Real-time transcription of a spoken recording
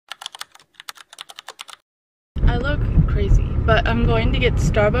look crazy, but I'm going to get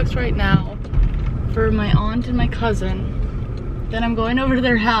Starbucks right now for my aunt and my cousin. Then I'm going over to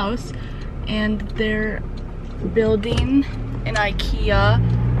their house and they're building an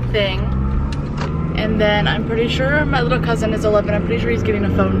IKEA thing. And then I'm pretty sure my little cousin is 11. I'm pretty sure he's getting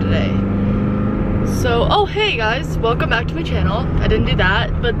a phone today. So, oh hey guys, welcome back to my channel. I didn't do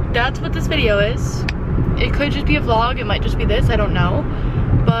that, but that's what this video is. It could just be a vlog, it might just be this, I don't know.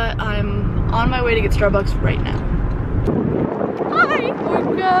 But I'm on my way to get Starbucks right now. Hi,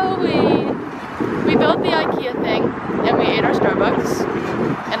 we're going. We built the IKEA thing and we ate our Starbucks.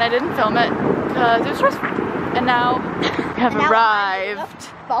 And I didn't film it because it was stressful. And now we have arrived.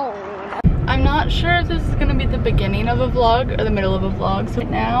 I'm not sure if this is gonna be the beginning of a vlog or the middle of a vlog. So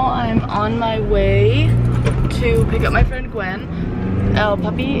now I'm on my way to pick up my friend Gwen. El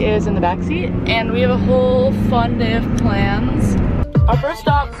puppy is in the backseat and we have a whole fun day of plans. Our first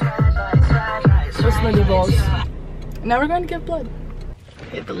stop was smoothie bowls. Now we're going to give blood.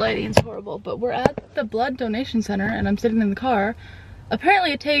 Okay, the lighting's horrible, but we're at the blood donation center and I'm sitting in the car.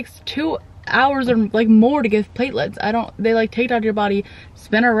 Apparently it takes 2 hours or like more to give platelets. They like take it out of your body,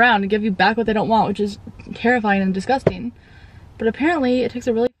 spin it around and give you back what they don't want, which is terrifying and disgusting. But apparently it takes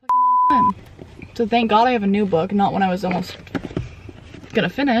a really fucking long time. So thank God I have a new book, not when I was almost gonna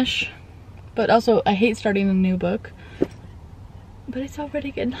finish. But also I hate starting a new book. But it's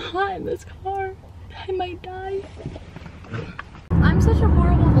already getting hot in this car. I might die. I'm such a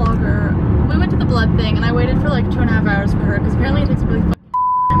horrible vlogger. We went to the blood thing and I waited for like 2.5 hours for her because apparently it takes a really fucking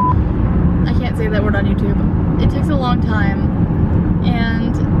time. I can't say that word on YouTube. It takes a long time.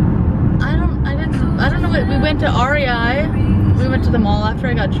 And I don't know what, we went to REI. We went to the mall after.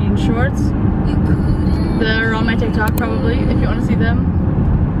 I got jean shorts. They're on my TikTok probably if you want to see them.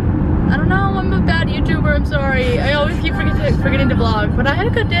 I don't know, I'm a bad YouTuber, I'm sorry. I always keep forgetting to vlog, but I had a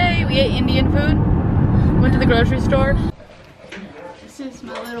good day. We ate Indian food, went to the grocery store. This is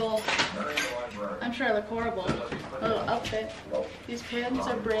my little, I'm sure I look horrible, little outfit. These pants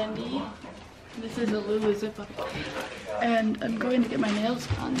are Brandy. This is a Lulu zip-up. And I'm going to get my nails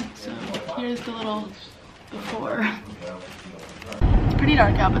done, so here's the little before. It's pretty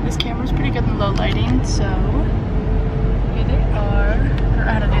dark out, but this camera's pretty good in low lighting, so here they are.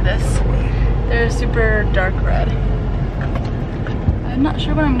 I don't know how to do this. They're super dark red. I'm not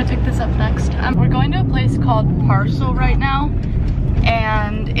sure when I'm gonna pick this up next. We're going to a place called Parcel right now,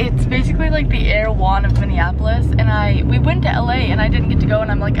 and it's basically like the erewhon of Minneapolis. And we went to LA and I didn't get to go,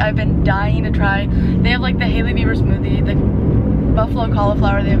 and I'm like, I've been dying to try. They have like the Haley Beaver smoothie, the buffalo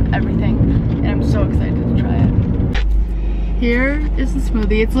cauliflower, they have everything, and I'm so excited to try it. Here is the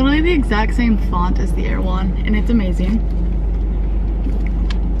smoothie. It's literally the exact same font as the erewhon, and it's amazing.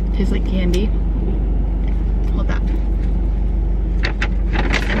 Tastes like candy. Hold that.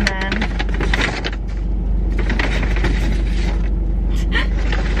 And then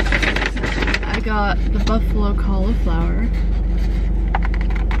I got the buffalo cauliflower.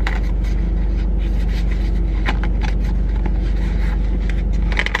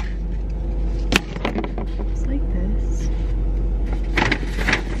 Just like this.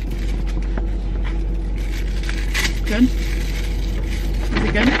 Good? Is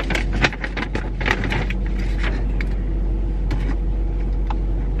it good?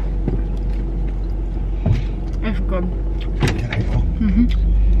 It's good. Can I go? Mm-hmm.